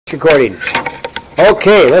Recording.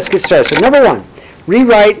 Okay, let's get started. So number one,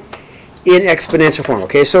 rewrite in exponential form.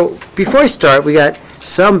 Okay, so before I start, we got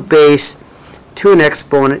some base to an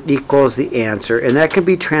exponent equals the answer, and that can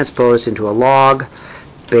be transposed into a log.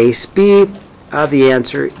 Base b of the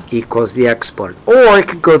answer equals the exponent. Or it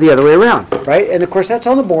could go the other way around, right? And of course that's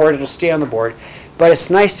on the board, it'll stay on the board, but it's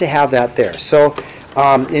nice to have that there. So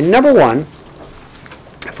in number one,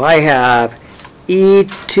 if I have e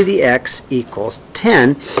to the x equals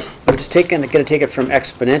 10, I'm just going to take it from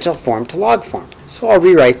exponential form to log form. So I'll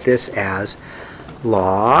rewrite this as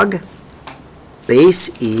log base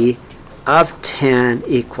e of 10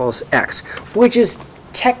 equals x, which is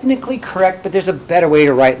technically correct, but there's a better way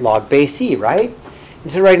to write log base e, right?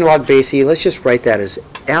 Instead of writing log base e, let's just write that as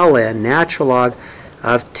ln, natural log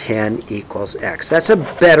of 10 equals x. That's a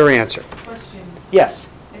better answer. Question. Yes?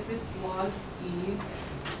 If it's log e,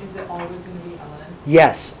 is it always going to be ln?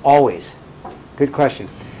 Yes, always. Good question.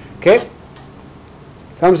 Okay?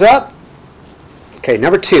 Thumbs up? Okay,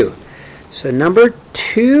 number two. So number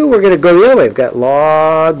two, we're going to go the other way. We've got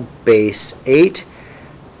log base 8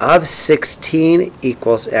 of 16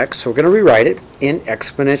 equals x. So we're going to rewrite it in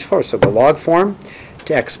exponential form. So go log form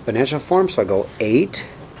to exponential form. So I go 8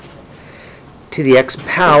 to the x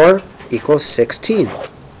power equals 16.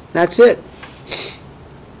 That's it.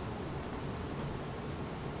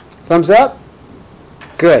 Thumbs up?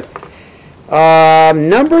 Good.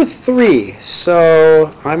 Number three.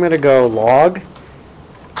 So I'm going to go log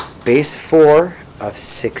base 4 of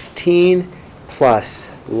 16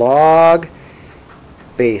 plus log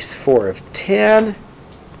base 4 of 10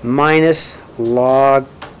 minus log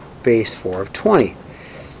base 4 of 20.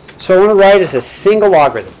 So I want to write as a single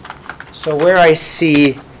logarithm. So where I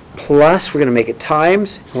see plus, we're going to make it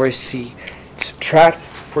times. Where I see subtract,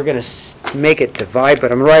 we're going to make it divide,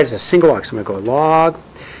 but I'm going to write it as a single log. So I'm going to go log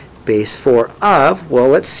base 4 of, well,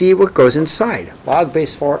 let's see what goes inside. Log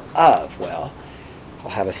base 4 of, well,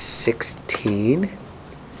 I'll have a 16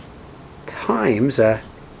 times a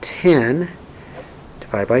 10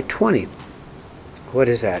 divided by 20. What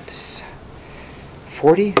is that?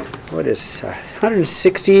 40? What is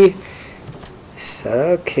 160?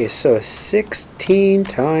 Okay, so 16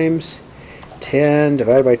 times 10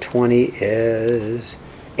 divided by 20 is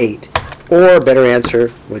 8. Or a better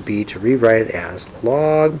answer would be to rewrite it as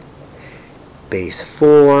log base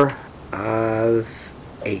 4 of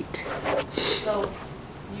 8. So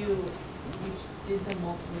you did the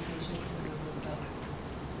multiplication with the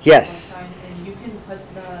Yes. sign, and you can put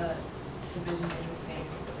the division in the same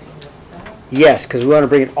thing with that? Yes, because we want to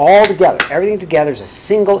bring it all together. Everything together is a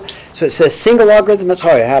single. So it says single logarithm. That's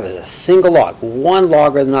all I have is a single log. One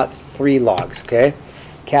logarithm, not 3 logs. Okay,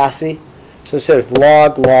 Cassidy? So instead of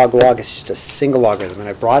log, log, log, it's just a single logarithm. And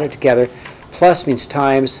I brought it together. Plus means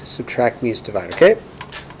times, subtract means divide. Okay?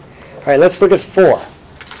 All right, let's look at 4.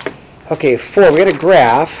 Okay, 4, we got a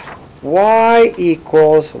graph. Y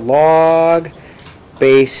equals log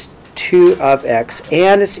base 2 of x,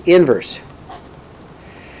 and its inverse.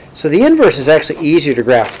 So the inverse is actually easier to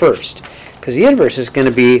graph first, because the inverse is going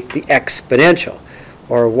to be the exponential,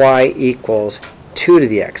 or y equals 2 to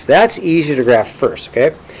the x. That's easier to graph first,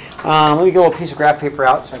 okay? Let me get a little piece of graph paper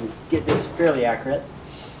out so I can get this fairly accurate.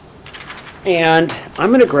 And I'm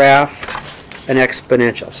going to graph an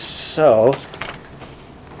exponential. So,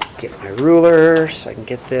 get my ruler so I can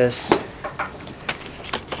get this.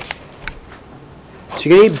 So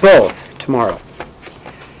you're going to need both tomorrow.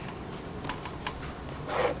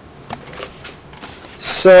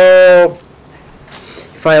 So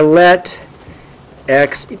if I let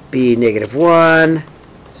x be -1,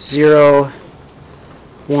 0,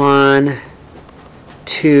 1,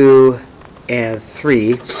 2, and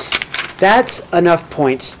 3, that's enough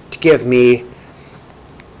points to give me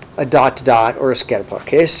a dot to dot or a scatter plot.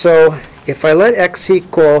 Okay, so if I let x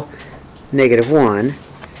equal -1,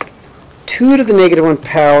 2 to the -1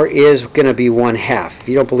 power is going to be 1/2. If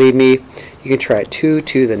you don't believe me, you can try it. 2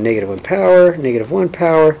 to the -1 power, -1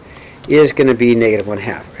 power is going to be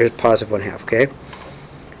 -1/2, or positive 1/2, okay?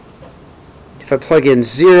 If I plug in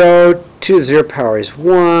 0, 2 to the 0 power is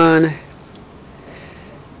 1.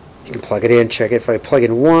 You can plug it in, check it. If I plug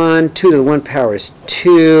in 1, 2 to the 1 power is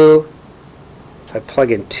 2. If I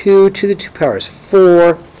plug in 2, 2 to the 2 power is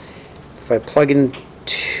 4. If I plug in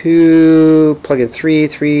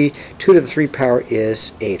 3, 2 to the 3 power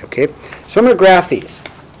is 8, okay? So I'm going to graph these.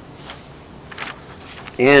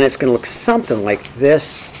 And it's going to look something like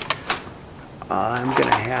this. I'm going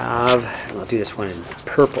to have, and I'll do this one in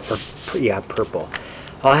purple, or yeah, purple.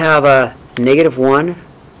 I'll have a -1,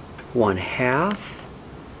 1/2,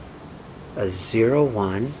 a 0,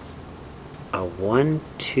 1, a 1,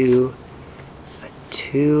 2, a 2,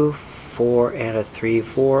 2, 4, and a 3,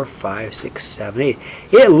 4, 5, 6, 7, 8.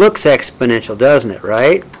 It looks exponential, doesn't it,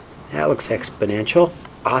 right? That looks exponential.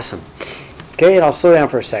 Awesome. Okay, and I'll slow down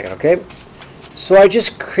for a second, okay? So I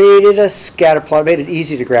just created a scatter plot, made it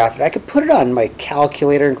easy to graph it. I could put it on my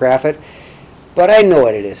calculator and graph it, but I know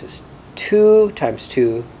what it is. It's 2 times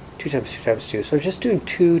 2, 2 times 2 times 2. So I'm just doing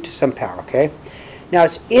 2 to some power, okay? Now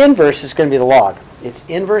its inverse is going to be the log. It's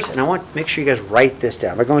inverse, and I want to make sure you guys write this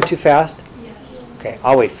down. Am I going too fast? Okay,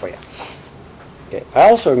 I'll wait for you. Okay, I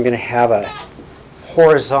also am going to have a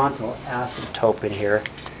horizontal asymptote in here.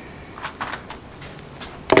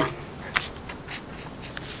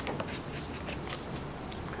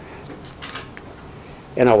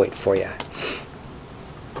 And I'll wait for you.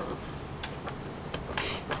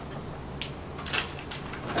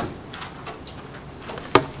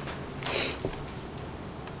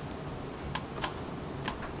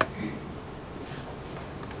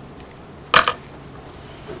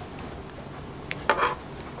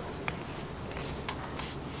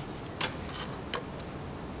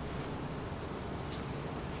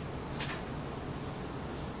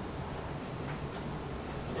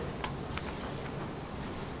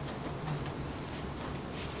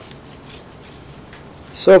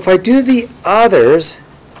 So if I do the others,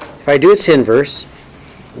 if I do its inverse,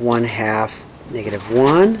 1/2,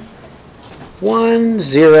 -1, 1,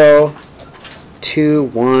 0, 2,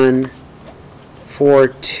 1, 4,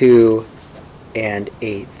 2, and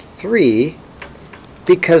 8, 3,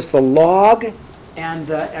 because the log and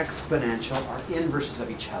the exponential are inverses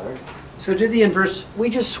of each other. So to do the inverse,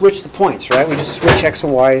 we just switch the points, right? We just switch x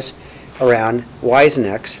and y's around, y's and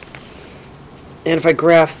x. And if I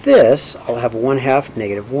graph this, I'll have 1/2,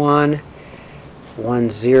 -1, 1,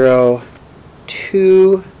 0,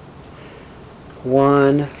 2,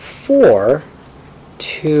 1, 4,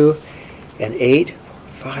 2, and 8,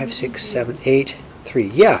 5, 6, 7, 8, 3.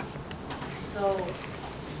 Yeah, So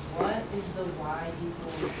what is the y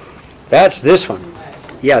equals that's this one.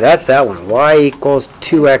 2x? Yeah, that's that one. Y equals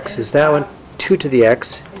 2x is that one. 2 to the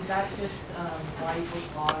x. Is that just y equals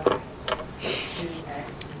log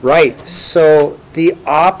 2x? Right, so the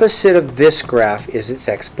opposite of this graph is its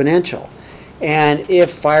exponential. And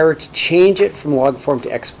if I were to change it from log form to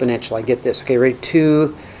exponential, I get this. Okay, ready?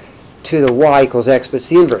 2 to the y equals x, but it's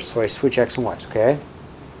the inverse, so I switch x and y's, okay?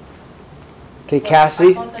 Okay, Well, Cassie?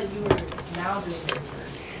 I thought that you were now doing the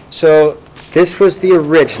inverse. So this was the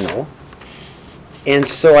original, and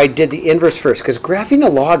so I did the inverse first, because graphing a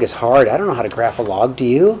log is hard. I don't know how to graph a log, do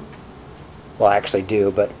you? Well, I actually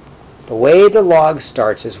do, but the way the log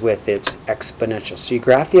starts is with its exponential. So you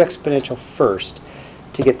graph the exponential first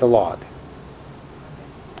to get the log.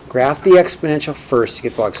 Graph the exponential first to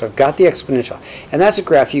get the log. So I've got the exponential. And that's a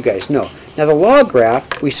graph you guys know. Now the log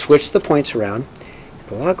graph, we switch the points around.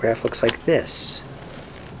 The log graph looks like this.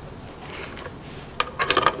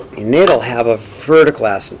 And it'll have a vertical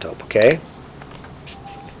asymptote, okay?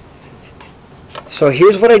 So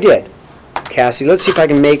here's what I did. Cassie, let's see if I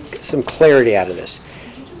can make some clarity out of this.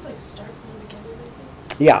 Did you just like start from the beginning?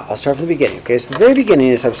 Yeah, I'll start from the beginning. Okay, so the very beginning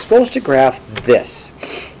is I'm supposed to graph this.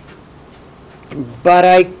 But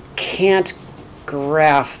I can't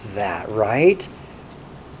graph that, right?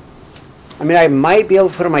 I mean, I might be able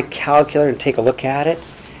to put it on my calculator and take a look at it.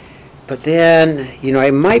 But then, you know,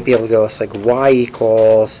 I might be able to go, it's like y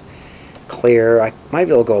equals clear. I might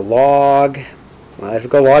be able to go log. Well, I have to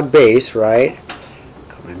go log base, right?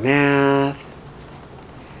 Go to my math.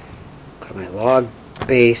 Go to my log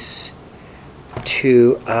base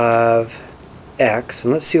 2 of x.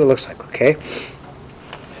 And let's see what it looks like, okay?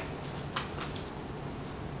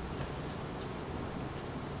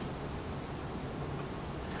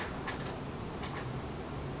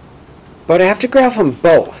 But I have to graph them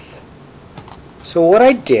both. So what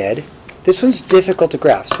I did, this one's difficult to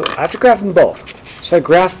graph, so I have to graph them both. So I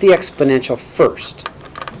graphed the exponential first.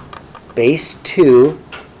 Base 2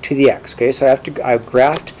 to the x. Okay, so I've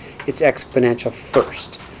graphed its exponential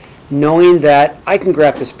first. Knowing that I can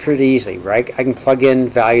graph this pretty easily, right? I can plug in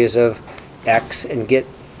values of x and get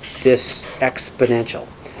this exponential.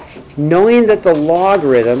 Knowing that the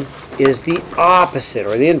logarithm is the opposite,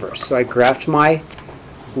 or the inverse. So I graphed my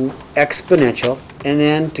exponential, and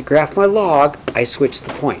then to graph my log, I switch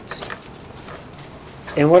the points.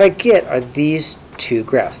 And what I get are these two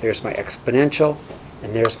graphs. There's my exponential,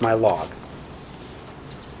 and there's my log.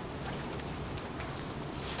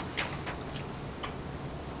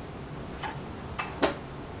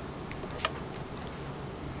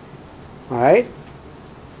 All right?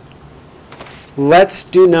 Let's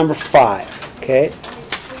do number 5, okay?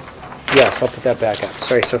 Yes, I'll put that back up.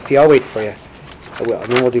 Sorry, Sophie, I'll wait for you. I will,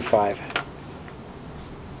 and then we'll do 5.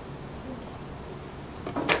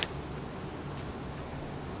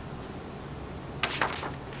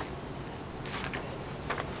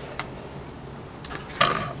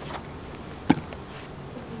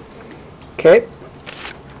 Okay?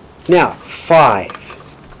 Now, 5.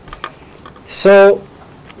 So,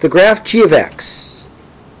 the graph g of x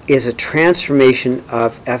is a transformation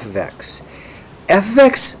of f of x. F of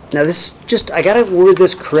x, now this just, I gotta word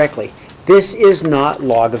this correctly. This is not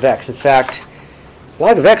log of x. In fact,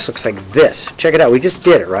 log of x looks like this. Check it out. We just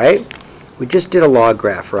did it, right? We just did a log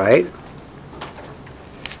graph, right?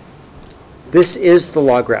 This is the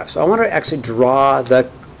log graph. So I want to actually draw the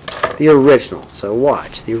original. So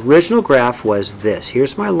watch. The original graph was this.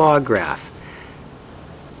 Here's my log graph.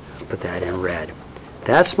 Put that in red.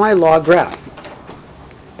 That's my log graph.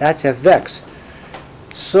 That's f of x.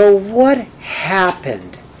 So what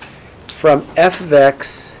happened from f of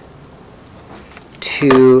x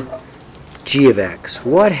to g of x?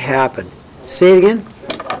 What happened? Say it again.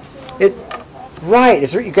 Right.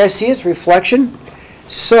 You guys see it's reflection?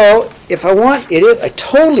 So if I want it, I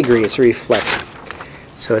totally agree it's a reflection.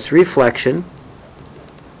 So it's reflection.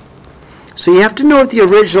 So you have to know what the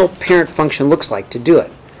original parent function looks like to do it.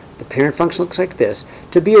 The parent function looks like this.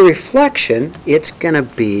 To be a reflection, it's going to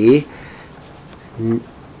be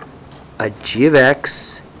a g of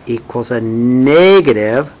x equals a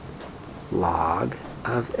negative log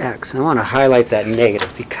of x. And I want to highlight that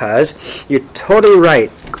negative because you're totally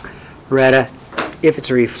right, Retta. If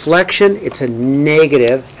it's a reflection, it's a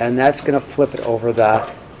negative, and that's going to flip it over the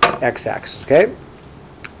x-axis, okay?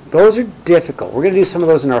 Those are difficult. We're going to do some of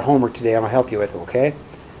those in our homework today. I'm going to help you with them, okay?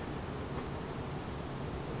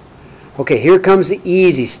 Okay, here comes the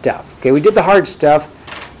easy stuff. Okay, we did the hard stuff.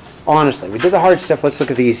 Honestly, we did the hard stuff. Let's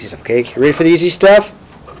look at the easy stuff, okay? You ready for the easy stuff?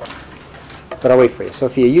 But I'll wait for you.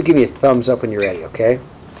 Sophia, you give me a thumbs up when you're ready, okay?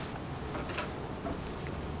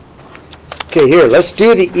 Okay, here, let's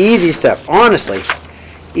do the easy stuff. Honestly,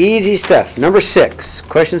 easy stuff. Number 6.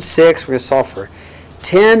 Question 6, we're going to solve for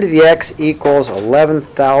 10 to the x equals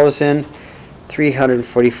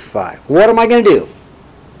 11,345. What am I going to do? I'm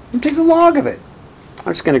going to take the log of it. I'm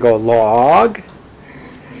just going to go log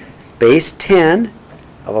base 10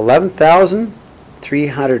 of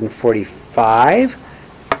 11,345.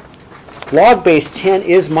 Log base 10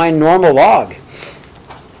 is my normal log.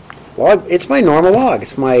 It's my normal log.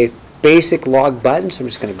 It's my basic log button, so I'm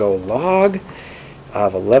just going to go log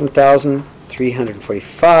of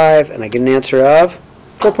 11,345, and I get an answer of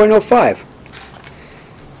 4.05.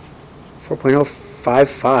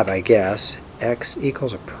 4.055, I guess. X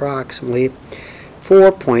equals approximately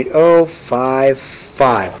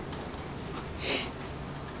 4.055.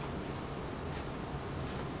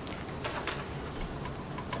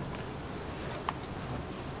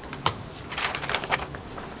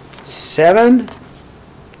 Seven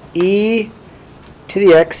e to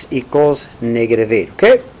the x equals negative 8.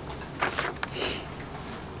 Okay?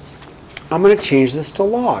 I'm going to change this to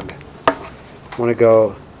log. I want to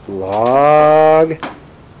go log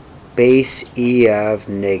base e of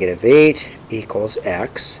negative 8 equals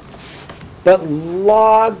x. But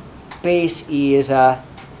log base e is a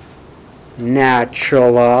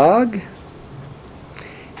natural log.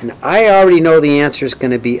 And I already know the answer is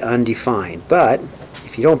going to be undefined. But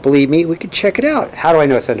if you don't believe me, we could check it out. How do I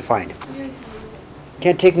know it's undefined?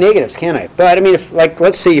 Can't take negatives, can I? But I mean, if, like,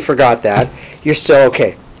 let's say you forgot that, you're still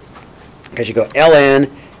okay. Because you go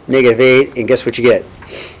ln negative 8, and guess what you get?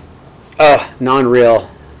 Non-real.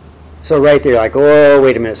 So right there, you're like, oh,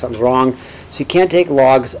 wait a minute, something's wrong. So you can't take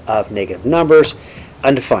logs of negative numbers,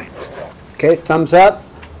 undefined. Okay, thumbs up.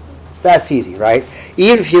 That's easy, right?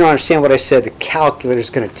 Even if you don't understand what I said, the calculator is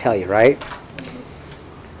going to tell you, right?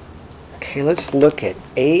 Okay, let's look at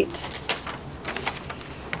 8.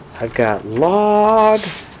 I've got log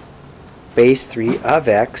base 3 of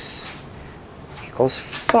x equals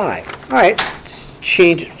 5. All right, let's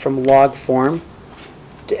change it from log form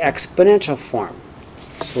to exponential form.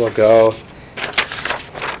 So we'll go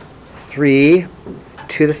 3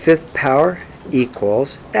 to the 5th power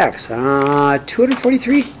equals x.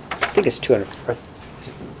 243? I think it's 200. Is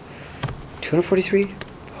it 243?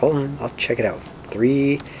 Hold on, I'll check it out.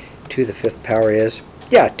 3 to the 5th power is,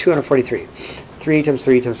 yeah, 243. 3 times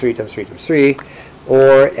 3 times 3 times 3 times 3,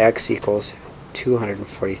 or x equals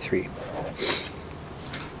 243.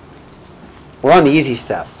 We're on the easy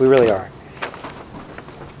stuff. We really are.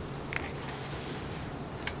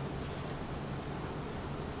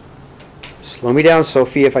 Slow me down,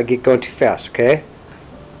 Sophie, if I get going too fast, okay?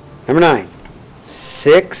 Number 9.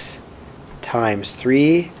 6 times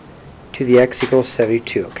 3 to the x equals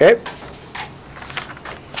 72, okay?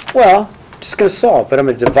 Well, just going to solve, but I'm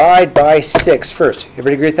going to divide by 6 first.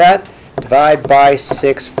 Everybody agree with that? Divide by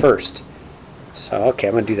 6 first. So, okay,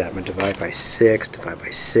 I'm going to do that. I'm going to divide by 6, divide by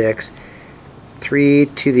 6. 3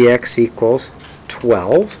 to the x equals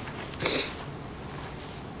 12.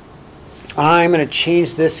 I'm going to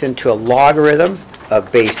change this into a logarithm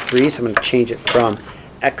of base 3. So I'm going to change it from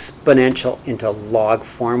exponential into log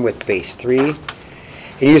form with base 3. And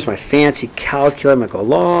use my fancy calculator. I'm going to go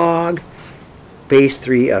log base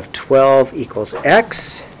 3 of 12 equals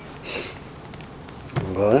x.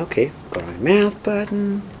 Well, okay, go to my math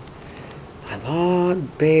button. My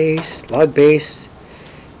log base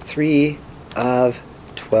 3 of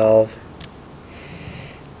 12,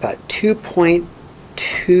 about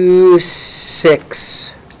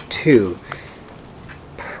 2.262,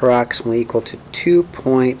 approximately equal to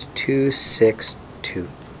 2.262.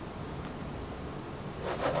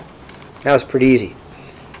 That was pretty easy,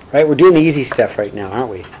 right? We're doing the easy stuff right now, aren't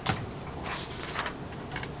we?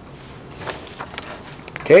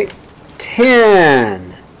 Okay,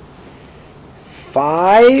 10.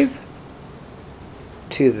 5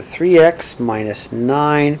 to the 3x minus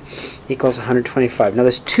 9 equals 125. Now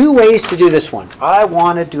there's two ways to do this one. I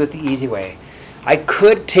want to do it the easy way. I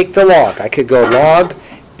could take the log. I could go log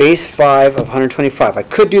base 5 of 125. I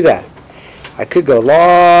could do that. I could go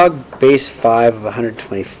log base 5 of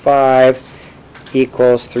 125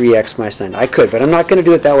 equals 3x minus 9. I could, but I'm not going to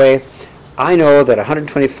do it that way. I know that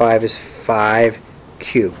 125 is 5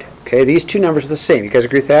 cubed. Okay, these two numbers are the same. You guys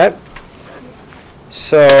agree with that?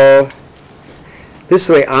 So this is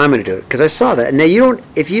the way I'm going to do it, because I saw that. Now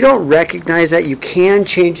if you don't recognize that, you can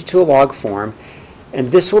change it to a log form, and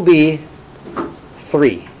this will be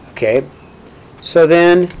 3. Okay, so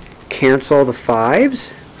then cancel the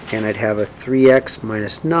 5s, and I'd have a 3x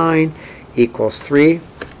minus 9 equals 3.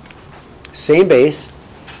 Same base,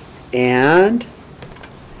 and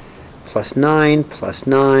plus 9 plus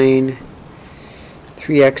 9,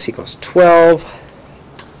 3x equals 12.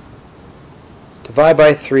 Divide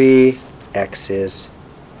by 3, x is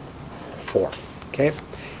 4. Okay?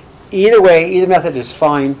 Either way, either method is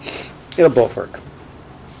fine. It'll both work.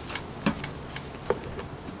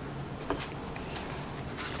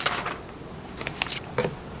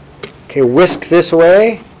 Okay, whisk this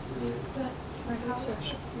away.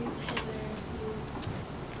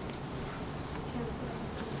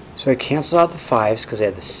 So I cancel out the 5s because they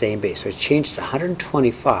have the same base. So I changed to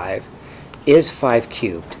 125 is 5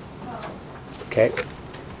 cubed. Okay.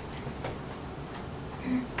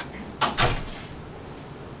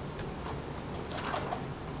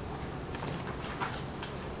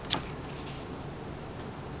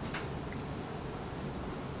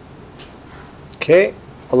 Okay,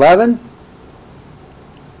 11.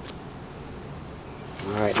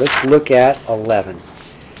 All right, let's look at 11.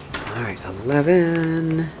 All right,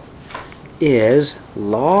 11 is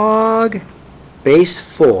log base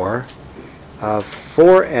 4 of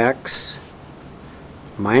 4x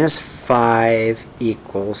minus 5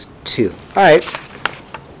 equals 2. All right,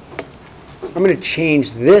 I'm going to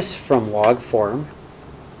change this from log form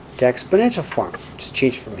to exponential form. Just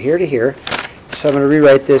change from here to here. So I'm going to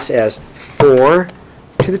rewrite this as 4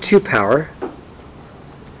 to the 2 power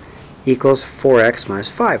equals 4x minus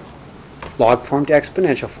 5. Log form to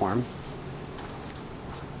exponential form.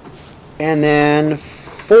 And then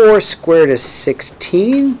 4 squared is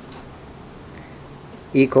 16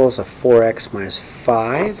 equals a 4x minus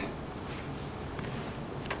 5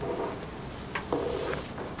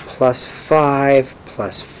 plus 5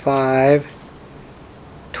 plus 5.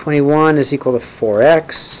 21 is equal to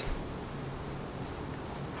 4x.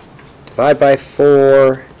 Divide by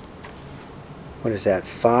 4. What is that?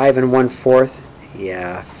 5 and 1/4?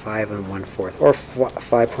 Yeah, 5 and 1/4, or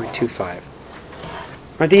 5.25.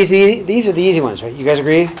 Aren't these are the easy ones, right? You guys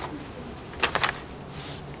agree?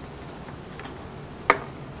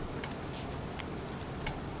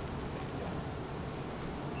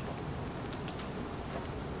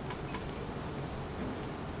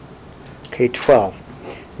 Okay, 12.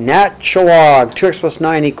 Natural log 2x plus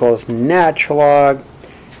 9 equals natural log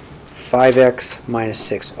 5x minus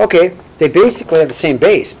 6. Okay, they basically have the same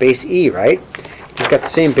base, base E, right? You've got the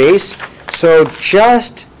same base. So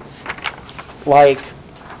just like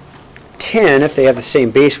 10, if they have the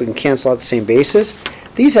same base, we can cancel out the same bases.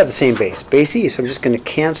 These have the same base, base E. So I'm just going to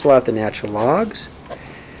cancel out the natural logs.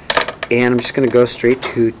 And I'm just going to go straight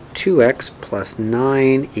to 2x plus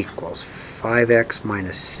 9 equals 5x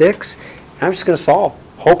minus 6. And I'm just going to solve,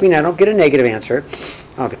 hoping I don't get a negative answer.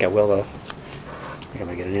 I don't think I will, though. I think I'm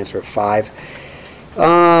going to get an answer of 5.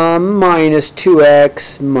 Minus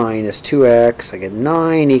 2x minus 2x. I get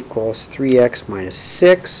 9 equals 3x minus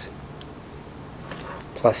 6.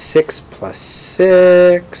 Plus 6 plus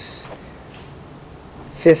 6.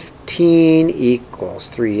 15 equals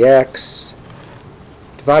 3x.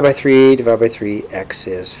 Divide by 3, x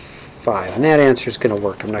is 5. And that answer is going to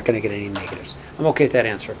work. I'm not going to get any negatives. I'm okay with that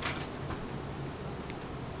answer.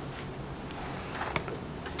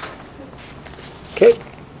 Okay.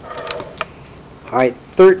 All right,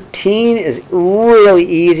 13 is really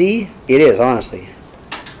easy. It is, honestly.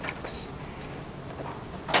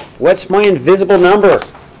 What's my invisible number?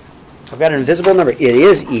 I've got an invisible number. It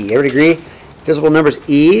is E. Everybody agree? Invisible number is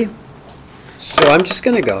E. So I'm just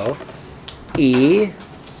going to go E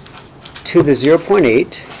to the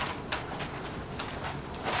 0.8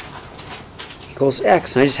 equals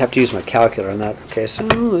X. And I just have to use my calculator on that. Okay, so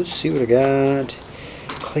let's see what I got.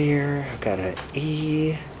 Clear. I've got an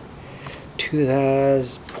E to the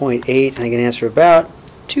 0.8, and I get an answer about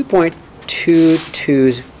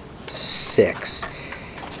 2.226.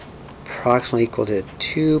 Approximately equal to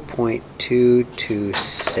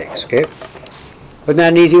 2.226. Okay? Wasn't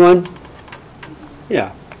that an easy one?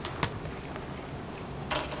 Yeah.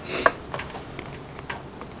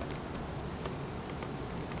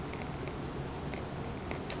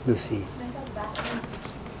 Lucy.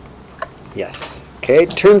 Yes. Okay,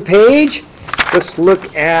 turn the page. Let's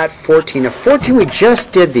look at 14. Now 14, we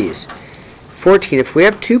just did these. 14, if we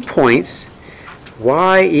have 2 points,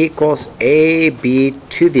 y equals ab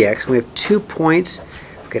to the x. We have 2 points.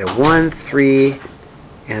 We get a 1, 3,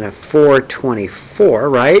 and a 4, 24,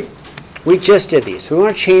 right? We just did these. So we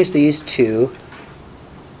want to change these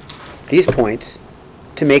points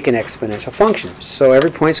to make an exponential function. So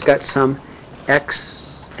every point's got some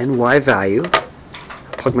x and y value.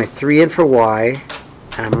 I'll plug my 3 in for y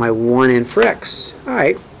and my 1 in for x. All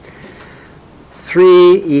right.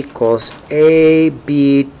 3 equals ab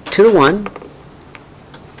to the 1.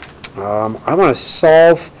 I want to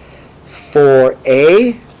solve for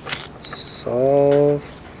a. Solve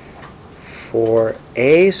for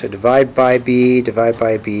a. So divide by b, 3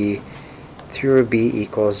 over b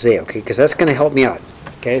equals a. Okay, because that's going to help me out.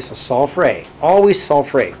 Okay, so solve for a. Always solve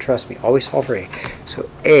for a. Trust me, always solve for a. So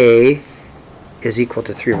a is equal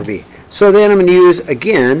to 3 over b. So then I'm going to use,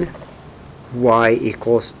 again, y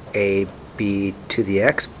equals ab to the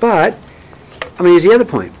x, but I'm going to use the other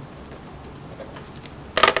point.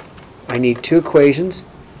 I need 2 equations,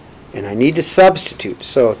 and I need to substitute.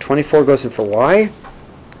 So 24 goes in for y,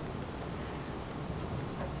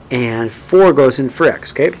 and 4 goes in for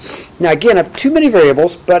x. Okay. Now again, I have too many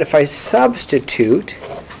variables, but if I substitute,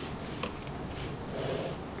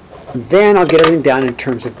 then I'll get everything down in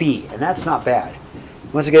terms of b, and that's not bad.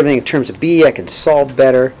 Once I get everything in terms of b, I can solve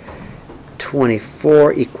better.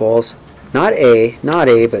 24 equals, not a,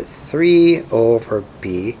 but 3 over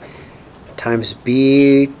b times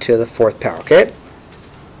b to the 4th power, okay?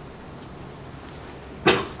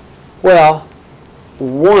 Well,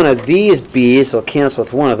 one of these b's will cancel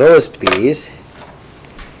with one of those b's,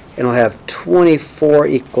 and I'll have 24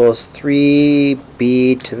 equals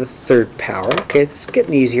 3b to the 3rd power. Okay, this is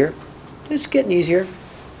getting easier. This is getting easier.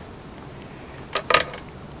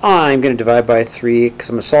 I'm going to divide by 3 because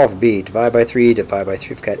I'm going to solve for b. Divide by 3, divide by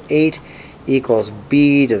 3. We've got 8 equals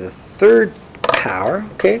b to the 3rd power.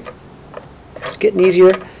 Okay, it's getting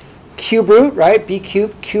easier. Cube root, right? B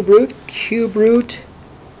cubed, cube root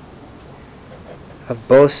of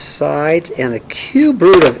both sides. And the cube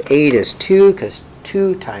root of 8 is 2 because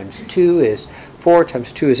 2 times 2 is 4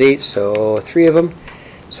 times 2 is 8. So 3 of them.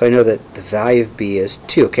 So I know that the value of b is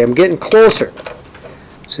 2. Okay, I'm getting closer.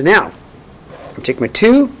 So now, I'm taking my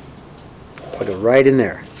 2, plug it right in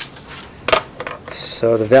there.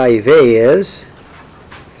 So the value of a is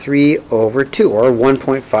 3 over 2, or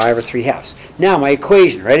 1.5, or 3 halves. Now my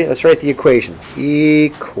equation, ready? Let's write the equation.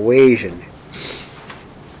 Equation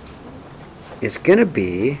is going to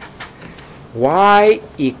be y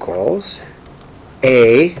equals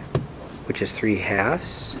a, which is 3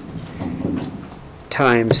 halves,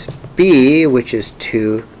 times b, which is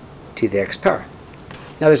 2 to the x power.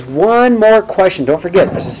 Now there's one more question. Don't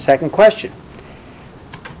forget, there's a second question.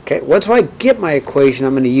 Okay, once I get my equation,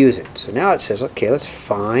 I'm going to use it. So now it says, okay, let's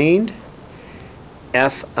find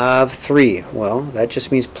f of 3. Well, that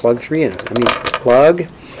just means plug 3 in. That means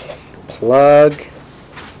plug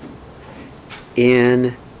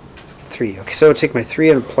in 3. Okay, so I'll take my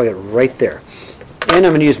 3 and plug it right there. And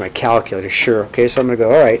I'm going to use my calculator, sure. Okay, so I'm going to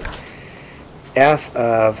go, all right, f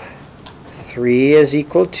of 3 is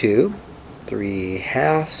equal to 3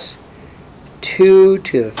 halves, 2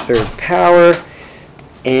 to the 3rd power,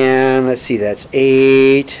 and let's see, that's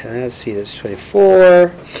 8, let's see, that's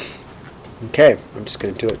 24. Okay, I'm just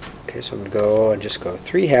going to do it. Okay, so I'm going to go and just go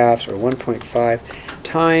 3 halves, or 1.5,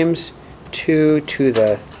 times 2 to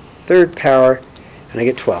the 3rd power, and I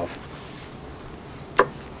get 12.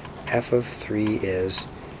 F of 3 is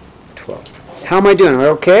 12. How am I doing? Am I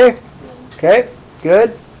okay? Okay,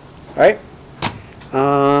 good. All right.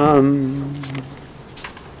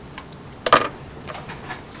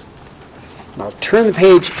 I'll turn the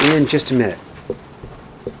page in just a minute.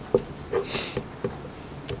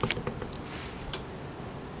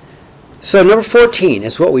 So number 14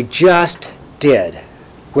 is what we just did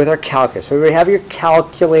with our calculus. So we have your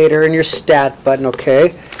calculator and your stat button,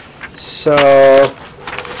 okay? So,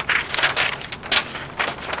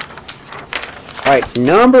 all right,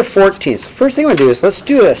 number 14. So first thing I'm going to do is let's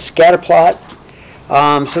do a scatter plot.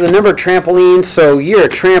 So the number of trampolines, so you're a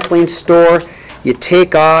trampoline store, you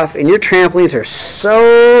take off, and your trampolines are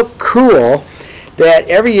so cool that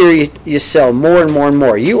every year you sell more and more and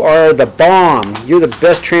more. You are the bomb. You're the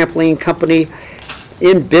best trampoline company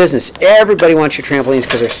in business. Everybody wants your trampolines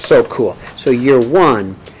because they're so cool. So year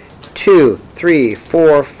 1, 2, 3,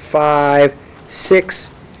 4, 5,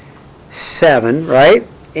 6, 7, right?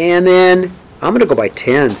 And then I'm going to go by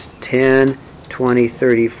tens. 10, 20,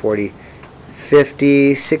 30, 40,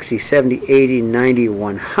 50, 60, 70, 80, 90,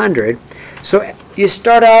 100. So you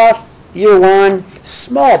start off year 1,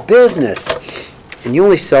 small business, and you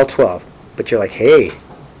only sell 12. But you're like, hey,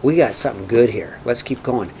 we got something good here. Let's keep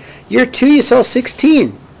going. Year 2, you sell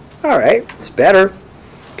 16. All right, it's better.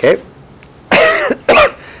 Okay.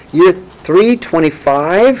 Year 3,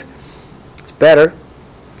 25. It's better.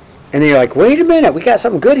 And then you're like, wait a minute, we got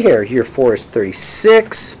something good here. Year 4 is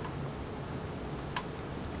 36.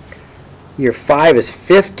 Year 5 is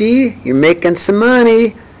 50. You're making some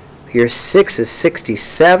money. Year 6 is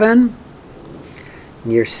 67.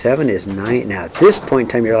 Year 7 is 9. Now at this point in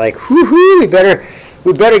time, you're like, whoo-hoo, we better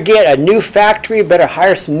get a new factory, better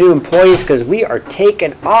hire some new employees because we are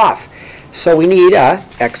taking off. So we need a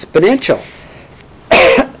exponential.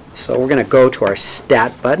 So we're going to go to our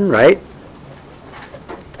stat button, right?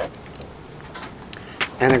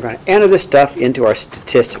 And I'm going to enter this stuff into our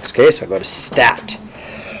statistics. Okay, so I go to stat.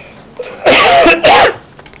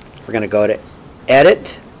 We're going to go to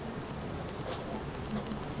edit.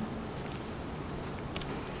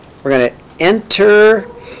 We're going to enter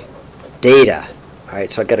data. All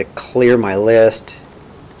right, so I've got to clear my list.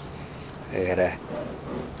 I got to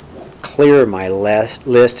clear my list.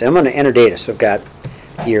 I'm going to enter data. So I've got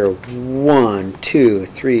year 1, 2,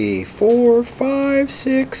 3, 4, 5,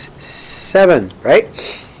 6, 7,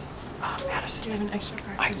 right? Oh, Madison. Do you have an extra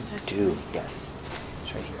part? I do, yes.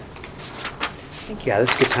 It's right here. Thank you. Yeah,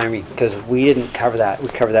 this is good timing because we didn't cover that. We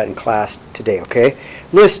covered that in class today, okay?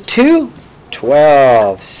 List 2,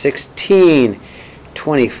 12, 16,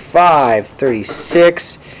 25,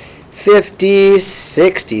 36, 50,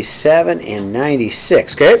 67, and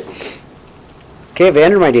 96, okay? Okay, I've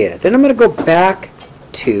entered my data. Then I'm going to go back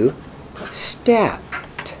to stat.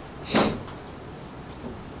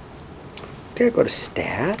 Okay, go to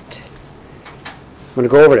stat. I'm going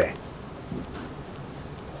to go over to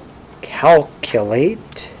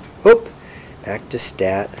calculate. Oop, back to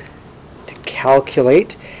stat, to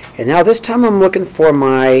calculate. And now this time I'm looking for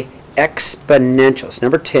my exponentials.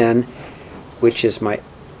 Number 10, which is my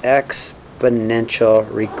exponential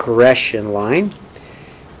regression line.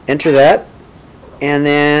 Enter that. And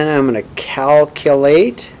then I'm going to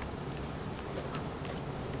calculate.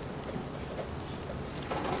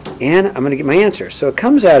 And I'm going to get my answer. So it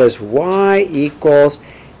comes out as y equals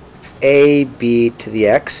ab to the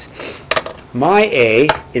x. My a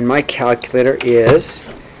in my calculator is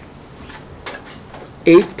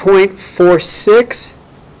 8.46.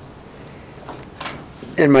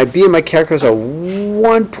 And my b in my calculator is a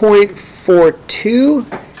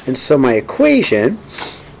 1.42. And so my equation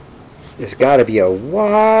has got to be a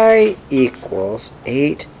y equals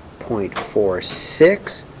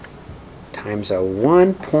 8.46 times a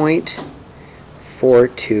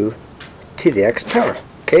 1.42 to the x power.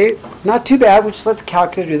 Okay, not too bad. We just let the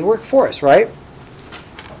calculator do the work for us, right?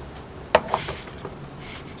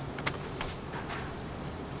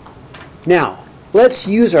 Now, let's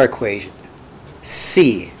use our equation.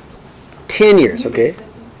 C, 10 years, okay?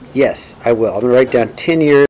 Yes, I will. I'm going to write down 10 years.